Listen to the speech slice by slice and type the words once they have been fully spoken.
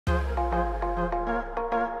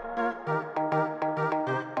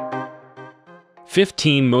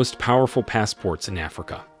15 most powerful passports in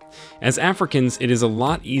Africa. As Africans, it is a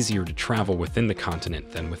lot easier to travel within the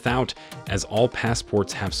continent than without, as all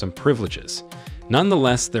passports have some privileges.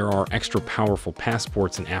 Nonetheless, there are extra powerful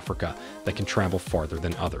passports in Africa that can travel farther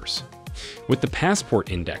than others. With the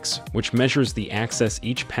Passport Index, which measures the access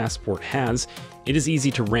each passport has, it is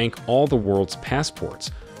easy to rank all the world's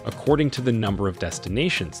passports according to the number of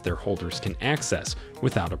destinations their holders can access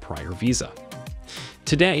without a prior visa.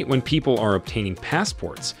 Today, when people are obtaining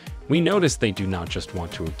passports, we notice they do not just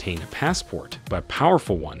want to obtain a passport, but a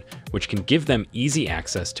powerful one, which can give them easy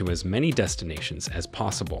access to as many destinations as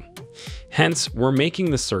possible. Hence, we're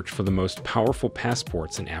making the search for the most powerful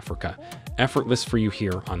passports in Africa effortless for you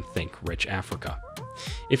here on Think Rich Africa.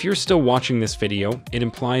 If you're still watching this video, it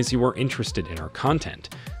implies you are interested in our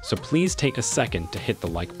content, so please take a second to hit the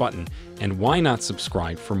like button, and why not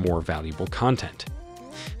subscribe for more valuable content.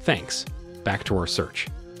 Thanks. Back to our search.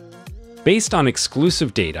 Based on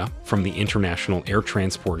exclusive data from the International Air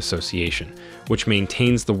Transport Association, which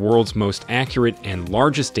maintains the world's most accurate and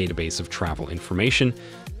largest database of travel information,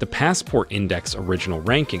 the Passport Index original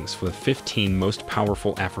rankings for the 15 most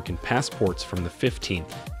powerful African passports from the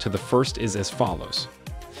 15th to the 1st is as follows.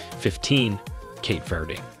 15. Cape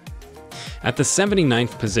Verde. At the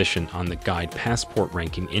 79th position on the Guide Passport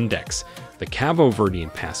Ranking Index, the Cabo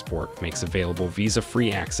Verdean passport makes available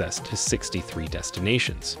visa-free access to 63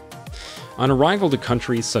 destinations. On arrival to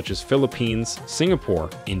countries such as Philippines, Singapore,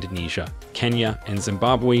 Indonesia, Kenya, and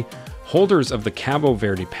Zimbabwe, holders of the Cabo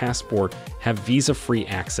Verde passport have visa-free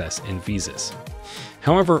access and visas.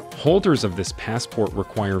 However, holders of this passport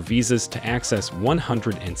require visas to access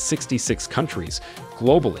 166 countries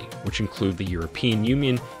globally, which include the European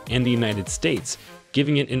Union and the United States,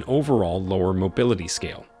 giving it an overall lower mobility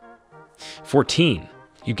scale. 14.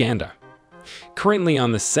 Uganda. Currently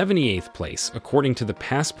on the 78th place, according to the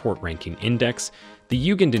Passport Ranking Index, the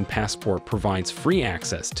Ugandan passport provides free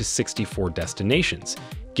access to 64 destinations,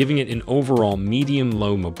 giving it an overall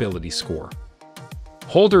medium-low mobility score.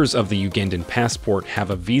 Holders of the Ugandan passport have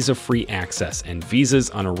a visa-free access and visas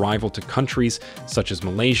on arrival to countries such as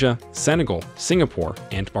Malaysia, Senegal, Singapore,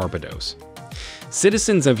 and Barbados.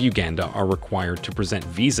 Citizens of Uganda are required to present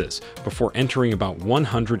visas before entering about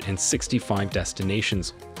 165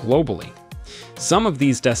 destinations globally. Some of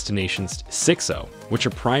these destinations, 60, which a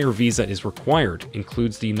prior visa is required,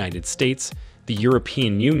 includes the United States, the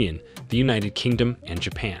European Union, the United Kingdom, and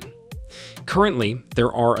Japan. Currently,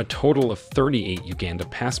 there are a total of 38 Uganda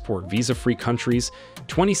passport visa-free countries,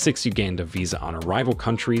 26 Uganda visa-on-arrival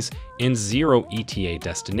countries, and 0 ETA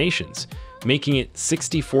destinations, making it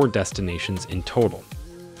 64 destinations in total.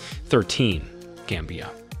 13. Gambia.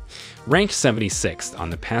 Ranked 76th on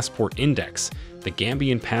the Passport Index, the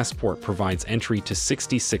Gambian passport provides entry to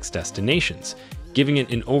 66 destinations, giving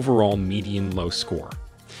it an overall medium-low score.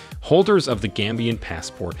 Holders of the Gambian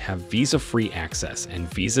passport have visa-free access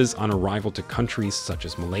and visas on arrival to countries such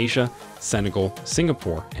as Malaysia, Senegal,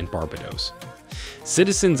 Singapore, and Barbados.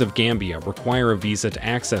 Citizens of Gambia require a visa to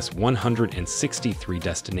access 163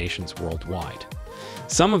 destinations worldwide.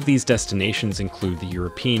 Some of these destinations include the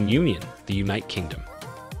European Union, the United Kingdom,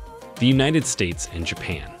 the United States, and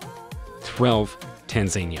Japan. 12.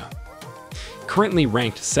 Tanzania. Currently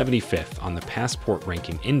ranked 75th on the Passport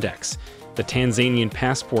Ranking Index, the Tanzanian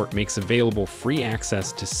passport makes available free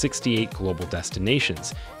access to 68 global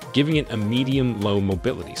destinations, giving it a medium-low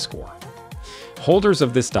mobility score. Holders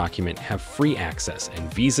of this document have free access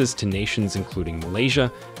and visas to nations including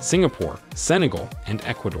Malaysia, Singapore, Senegal, and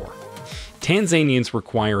Ecuador. Tanzanians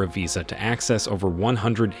require a visa to access over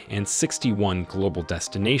 161 global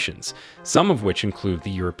destinations, some of which include the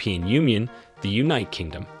European Union, the United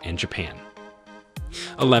Kingdom, and Japan.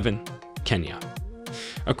 11. Kenya.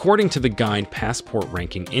 According to the Guide Passport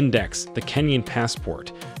Ranking Index, the Kenyan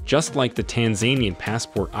passport, just like the Tanzanian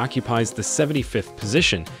passport, occupies the 75th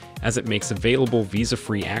position as it makes available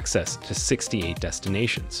visa-free access to 68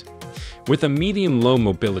 destinations. With a medium-low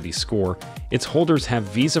mobility score, its holders have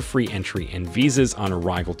visa-free entry and visas on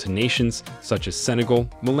arrival to nations such as Senegal,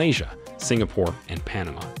 Malaysia, Singapore, and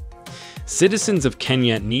Panama. Citizens of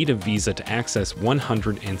Kenya need a visa to access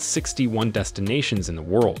 161 destinations in the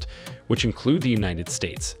world, which include the United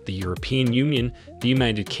States, the European Union, the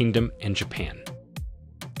United Kingdom, and Japan.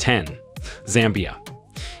 10. Zambia.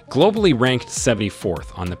 Globally ranked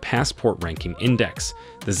 74th on the Passport Ranking Index,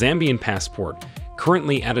 the Zambian passport,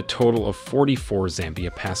 currently at a total of 44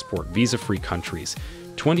 Zambia passport visa-free countries,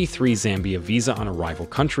 23 Zambia visa-on-arrival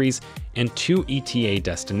countries, and 2 ETA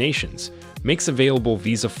destinations, makes available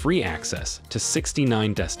visa-free access to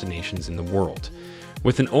 69 destinations in the world.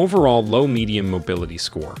 With an overall low-medium mobility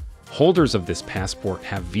score, Holders of this passport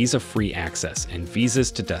have visa-free access and visas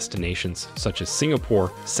to destinations such as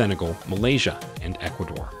Singapore, Senegal, Malaysia, and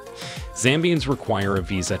Ecuador. Zambians require a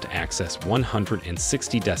visa to access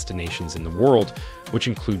 160 destinations in the world, which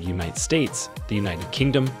include United States, the United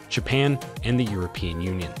Kingdom, Japan, and the European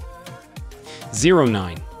Union.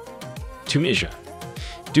 09. Tunisia.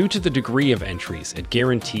 Due to the degree of entries it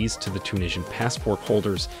guarantees to the Tunisian passport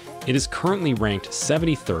holders, it is currently ranked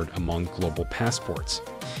 73rd among global passports.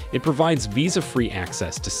 It provides visa-free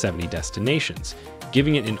access to 70 destinations,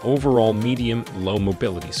 giving it an overall medium-low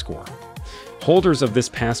mobility score. Holders of this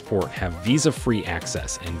passport have visa-free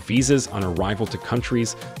access and visas on arrival to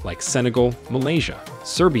countries like Senegal, Malaysia,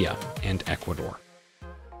 Serbia, and Ecuador.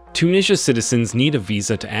 Tunisia citizens need a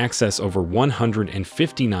visa to access over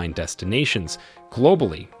 159 destinations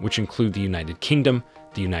globally, which include the United Kingdom,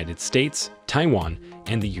 the United States, Taiwan,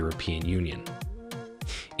 and the European Union.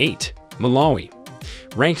 8. Malawi.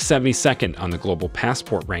 Ranked 72nd on the global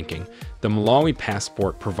passport ranking, the Malawi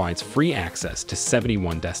passport provides free access to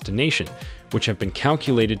 71 destinations, which have been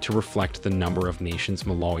calculated to reflect the number of nations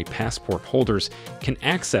Malawi passport holders can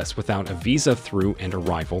access without a visa through and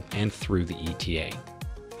arrival and through the ETA.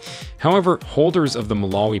 However, holders of the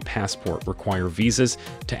Malawi passport require visas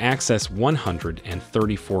to access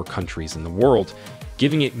 134 countries in the world,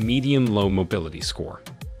 giving it medium-low mobility score.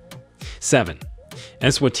 7.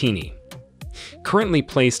 Eswatini. Currently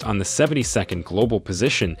placed on the 72nd global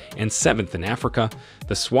position and 7th in Africa,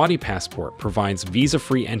 the Swati passport provides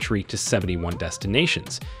visa-free entry to 71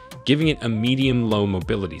 destinations, giving it a medium-low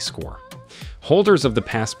mobility score. Holders of the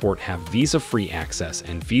passport have visa-free access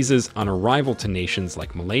and visas on arrival to nations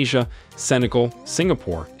like Malaysia, Senegal,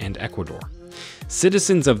 Singapore, and Ecuador.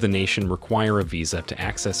 Citizens of the nation require a visa to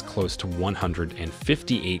access close to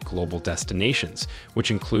 158 global destinations,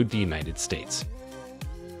 which include the United States,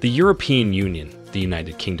 the European Union, the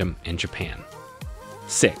United Kingdom, and Japan.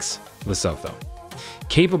 6. Lesotho.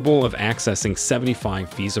 Capable of accessing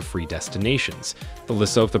 75 visa-free destinations, the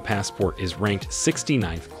Lesotho passport is ranked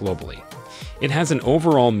 69th globally. It has an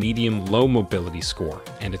overall medium-low mobility score,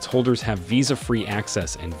 and its holders have visa-free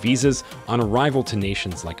access and visas on arrival to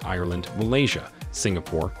nations like Ireland, Malaysia,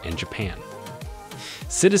 Singapore, and Japan.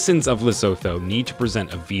 Citizens of Lesotho need to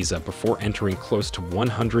present a visa before entering close to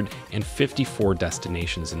 154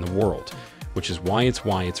 destinations in the world, which is why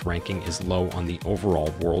its ranking is low on the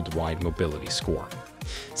overall worldwide mobility score.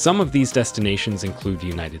 Some of these destinations include the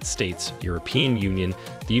United States, European Union,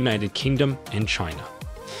 the United Kingdom, and China.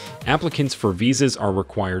 Applicants for visas are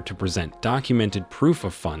required to present documented proof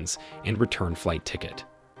of funds and return flight ticket.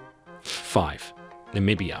 5.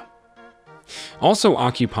 Namibia. Also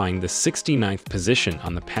occupying the 69th position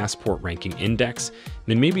on the Passport Ranking Index,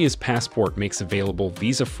 Namibia's passport makes available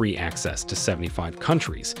visa-free access to 75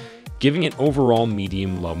 countries, giving it overall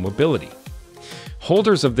medium-low mobility.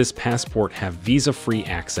 Holders of this passport have visa-free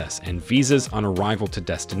access and visas on arrival to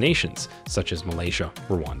destinations such as Malaysia,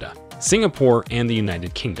 Rwanda, Singapore, and the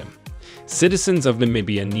United Kingdom. Citizens of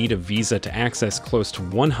Namibia need a visa to access close to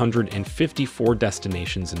 154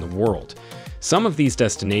 destinations in the world. Some of these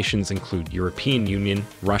destinations include European Union,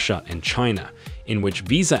 Russia, and China, in which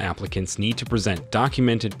visa applicants need to present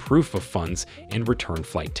documented proof of funds and return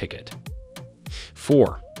flight ticket.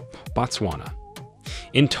 4. Botswana.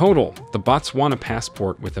 In total, the Botswana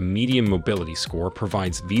passport with a medium mobility score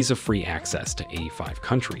provides visa-free access to 85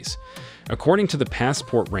 countries. According to the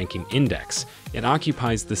Passport Ranking Index, it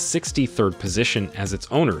occupies the 63rd position as its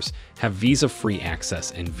owners have visa-free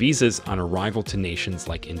access and visas on arrival to nations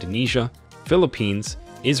like Indonesia, Philippines,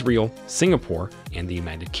 Israel, Singapore, and the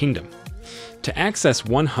United Kingdom. To access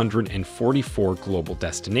 144 global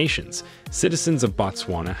destinations, citizens of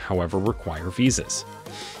Botswana, however, require visas.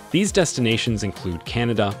 These destinations include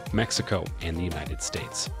Canada, Mexico, and the United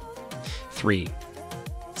States. 3.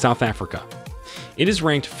 South Africa. It is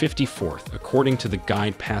ranked 54th according to the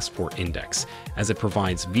Guide Passport Index, as it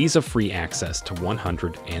provides visa-free access to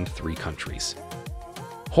 103 countries.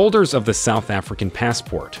 Holders of the South African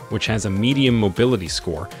passport, which has a medium mobility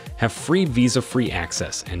score, have free visa-free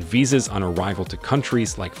access and visas on arrival to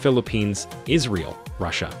countries like Philippines, Israel,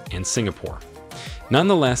 Russia, and Singapore.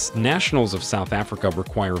 Nonetheless, nationals of South Africa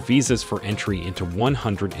require visas for entry into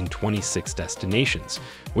 126 destinations,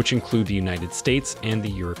 which include the United States and the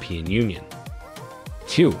European Union.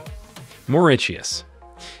 2. Mauritius.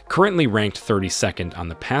 Currently ranked 32nd on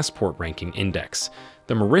the Passport Ranking Index,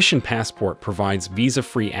 the Mauritian passport provides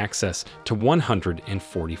visa-free access to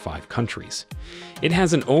 145 countries. It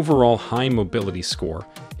has an overall high mobility score,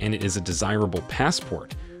 and it is a desirable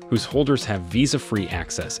passport, whose holders have visa-free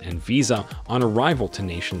access and visa on arrival to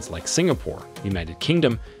nations like Singapore, United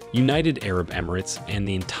Kingdom, United Arab Emirates, and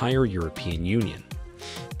the entire European Union.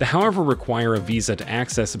 They, however, require a visa to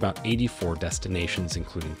access about 84 destinations,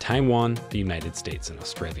 including Taiwan, the United States, and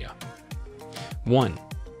Australia. 1.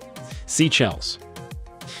 Seychelles.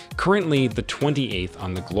 Currently the 28th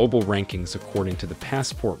on the global rankings according to the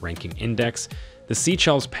Passport Ranking Index, the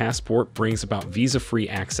Seychelles passport brings about visa-free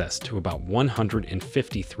access to about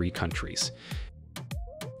 153 countries.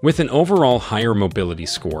 With an overall higher mobility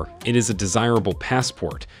score, it is a desirable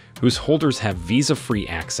passport whose holders have visa-free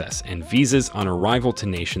access and visas on arrival to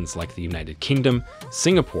nations like the United Kingdom,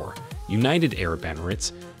 Singapore, United Arab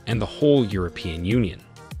Emirates, and the whole European Union.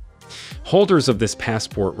 Holders of this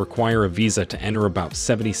passport require a visa to enter about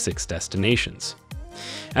 76 destinations.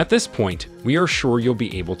 At this point, we are sure you'll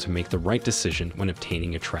be able to make the right decision when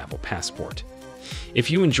obtaining a travel passport. If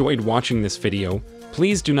you enjoyed watching this video,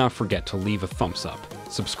 please do not forget to leave a thumbs up,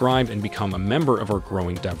 subscribe, and become a member of our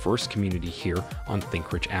growing diverse community here on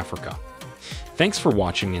Think Rich Africa. Thanks for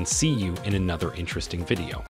watching and see you in another interesting video.